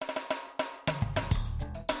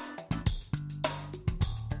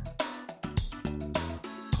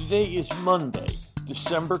Today is Monday,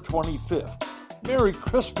 December 25th. Merry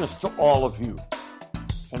Christmas to all of you.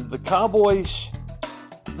 And the Cowboys,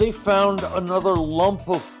 they found another lump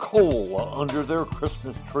of coal under their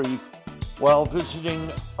Christmas tree while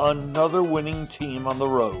visiting another winning team on the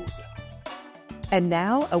road. And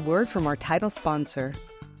now, a word from our title sponsor.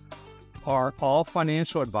 Are all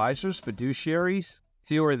financial advisors fiduciaries?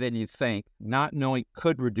 Fewer than you think. Not knowing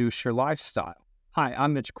could reduce your lifestyle. Hi,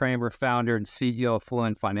 I'm Mitch Kramer, founder and CEO of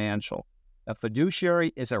Fluent Financial. A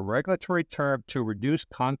fiduciary is a regulatory term to reduce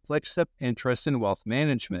conflicts of interest in wealth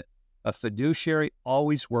management. A fiduciary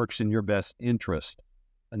always works in your best interest.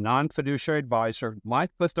 A non-fiduciary advisor might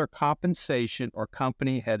put their compensation or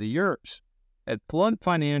company ahead of yours. At Fluent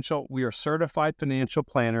Financial, we are certified financial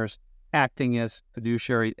planners acting as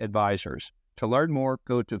fiduciary advisors. To learn more,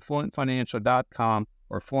 go to fluentfinancial.com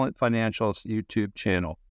or Fluent Financial's YouTube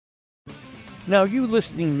channel. Now, you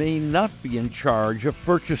listening may not be in charge of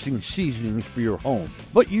purchasing seasonings for your home,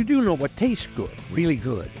 but you do know what tastes good, really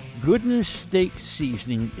good. Goodness Steak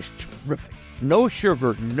Seasoning is terrific. No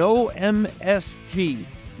sugar, no MSG.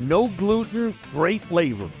 No gluten, great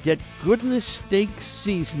flavor. Get Goodness Steak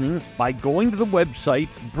Seasoning by going to the website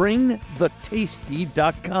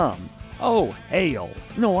bringthetasty.com. Oh, hail.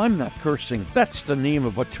 No, I'm not cursing. That's the name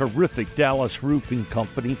of a terrific Dallas roofing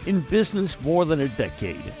company in business more than a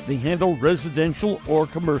decade. They handle residential or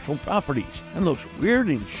commercial properties. And those weird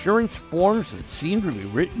insurance forms that seem to be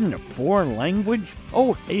written in a foreign language?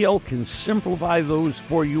 Oh, hail can simplify those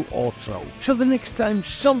for you also. So the next time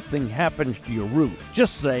something happens to your roof,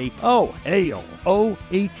 just say, oh, hail.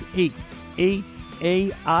 O-H-A-A-I-L.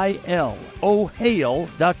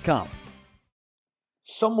 Ohail.com.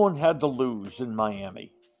 Someone had to lose in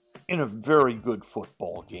Miami in a very good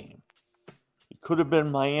football game. It could have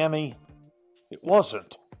been Miami. It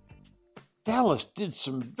wasn't. Dallas did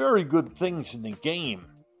some very good things in the game.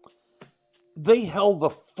 They held the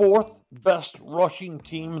fourth best rushing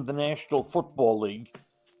team in the National Football League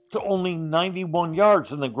to only 91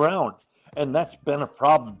 yards on the ground, and that's been a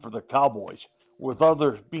problem for the Cowboys, with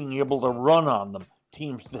others being able to run on them,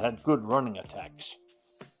 teams that had good running attacks.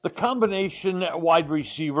 The combination wide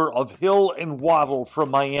receiver of Hill and Waddle from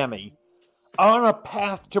Miami are on a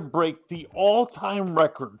path to break the all-time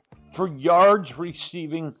record for yards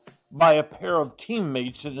receiving by a pair of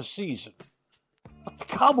teammates in a season. But the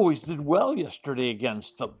Cowboys did well yesterday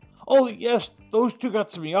against them. Oh, yes, those two got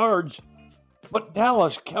some yards, but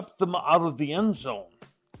Dallas kept them out of the end zone.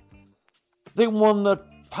 They won the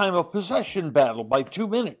time of possession battle by 2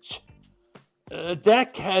 minutes.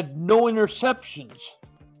 Dak had no interceptions.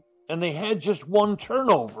 And they had just one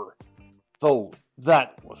turnover, though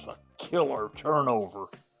that was a killer turnover,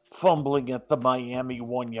 fumbling at the Miami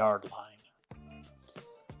 1-yard line.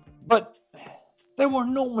 But there were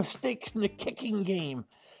no mistakes in the kicking game.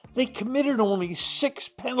 They committed only 6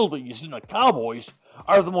 penalties, and the Cowboys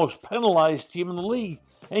are the most penalized team in the league,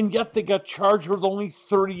 and yet they got charged with only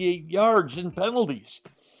 38 yards in penalties.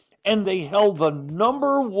 And they held the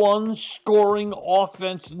number one scoring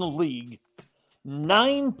offense in the league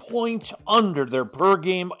 9 points under their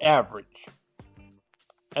per-game average,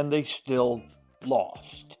 and they still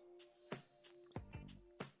lost.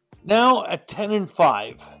 Now at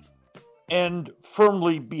 10-5, and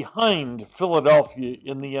firmly behind Philadelphia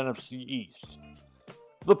in the NFC East,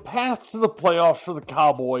 the path to the playoffs for the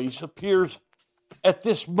Cowboys appears at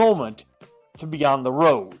this moment to be on the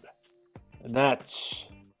road, and that's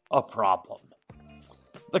a problem.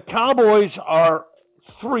 The Cowboys are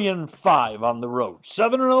 3-5 on the road.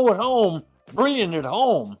 7-0 at home, brilliant at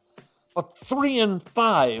home, but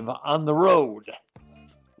 3-5 on the road.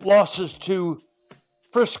 Losses to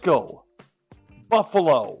Frisco,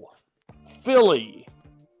 Buffalo, Philly,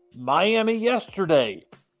 Miami yesterday,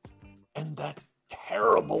 and that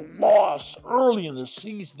terrible loss early in the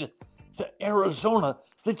season to Arizona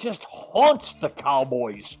that just haunts the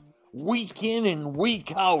Cowboys week in and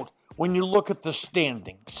week out when you look at the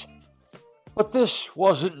standings. But this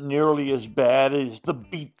wasn't nearly as bad as the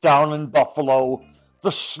beatdown in Buffalo,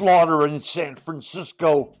 the slaughter in San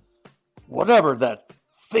Francisco, whatever that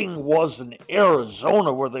thing was in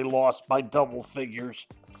Arizona where they lost by double figures.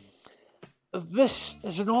 This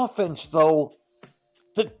is an offense, though,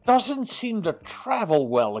 that doesn't seem to travel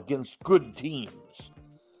well against good teams.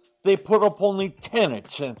 They put up only 10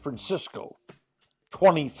 at San Francisco,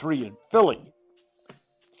 23 at Philly,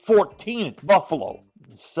 14 at Buffalo.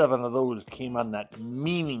 7 of those came on that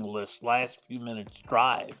meaningless last few minutes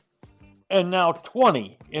drive. And now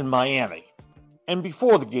 20 in Miami. And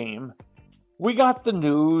before the game, we got the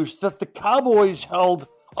news that the Cowboys held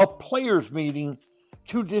a players' meeting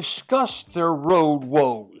to discuss their road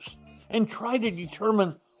woes and try to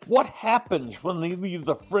determine What happens when they leave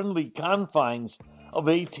the friendly confines of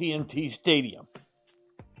AT&T Stadium?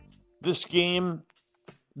 This game,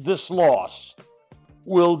 this loss,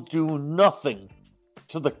 will do nothing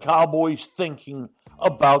to the Cowboys thinking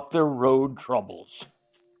about their road troubles.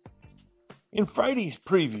 In Friday's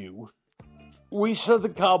preview, we said the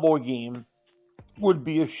Cowboy game would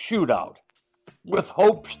be a shootout, with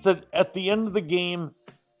hopes that at the end of the game,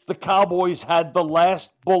 the Cowboys had the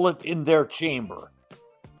last bullet in their chamber.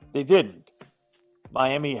 They didn't.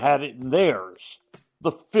 Miami had it in theirs,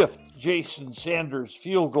 the fifth Jason Sanders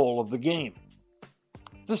field goal of the game.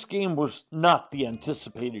 This game was not the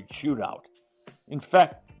anticipated shootout. In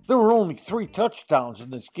fact, there were only 3 touchdowns in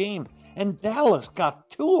this game, and Dallas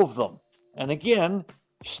got 2 of them, and again,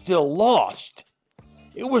 still lost.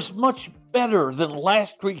 It was much better than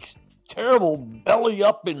last week's terrible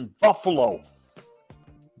belly-up in Buffalo,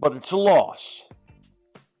 but it's a loss.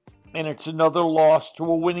 And it's another loss to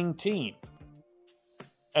a winning team.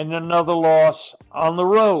 And another loss on the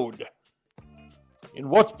road. In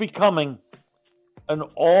what's becoming an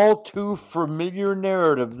all too familiar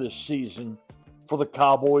narrative this season for the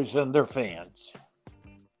Cowboys and their fans.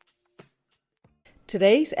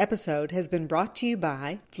 Today's episode has been brought to you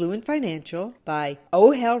by Fluent Financial, by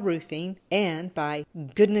Oh Hell Roofing, and by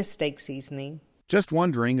Goodness Steak Seasoning. Just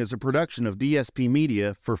Wondering is a production of DSP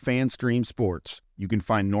Media for FanStream Sports. You can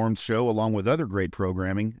find Norm's show along with other great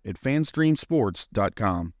programming at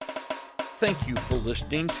fanstreamsports.com. Thank you for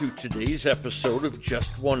listening to today's episode of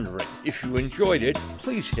Just Wondering. If you enjoyed it,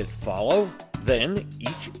 please hit follow. Then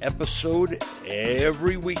each episode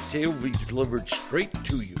every weekday will be delivered straight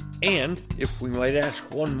to you. And if we might ask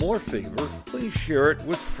one more favor, please share it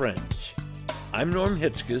with friends. I'm Norm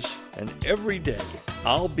Hitzges, and every day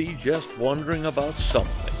I'll be just wondering about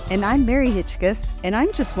something. And I'm Mary Hitchkus, and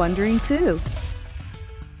I'm just wondering too.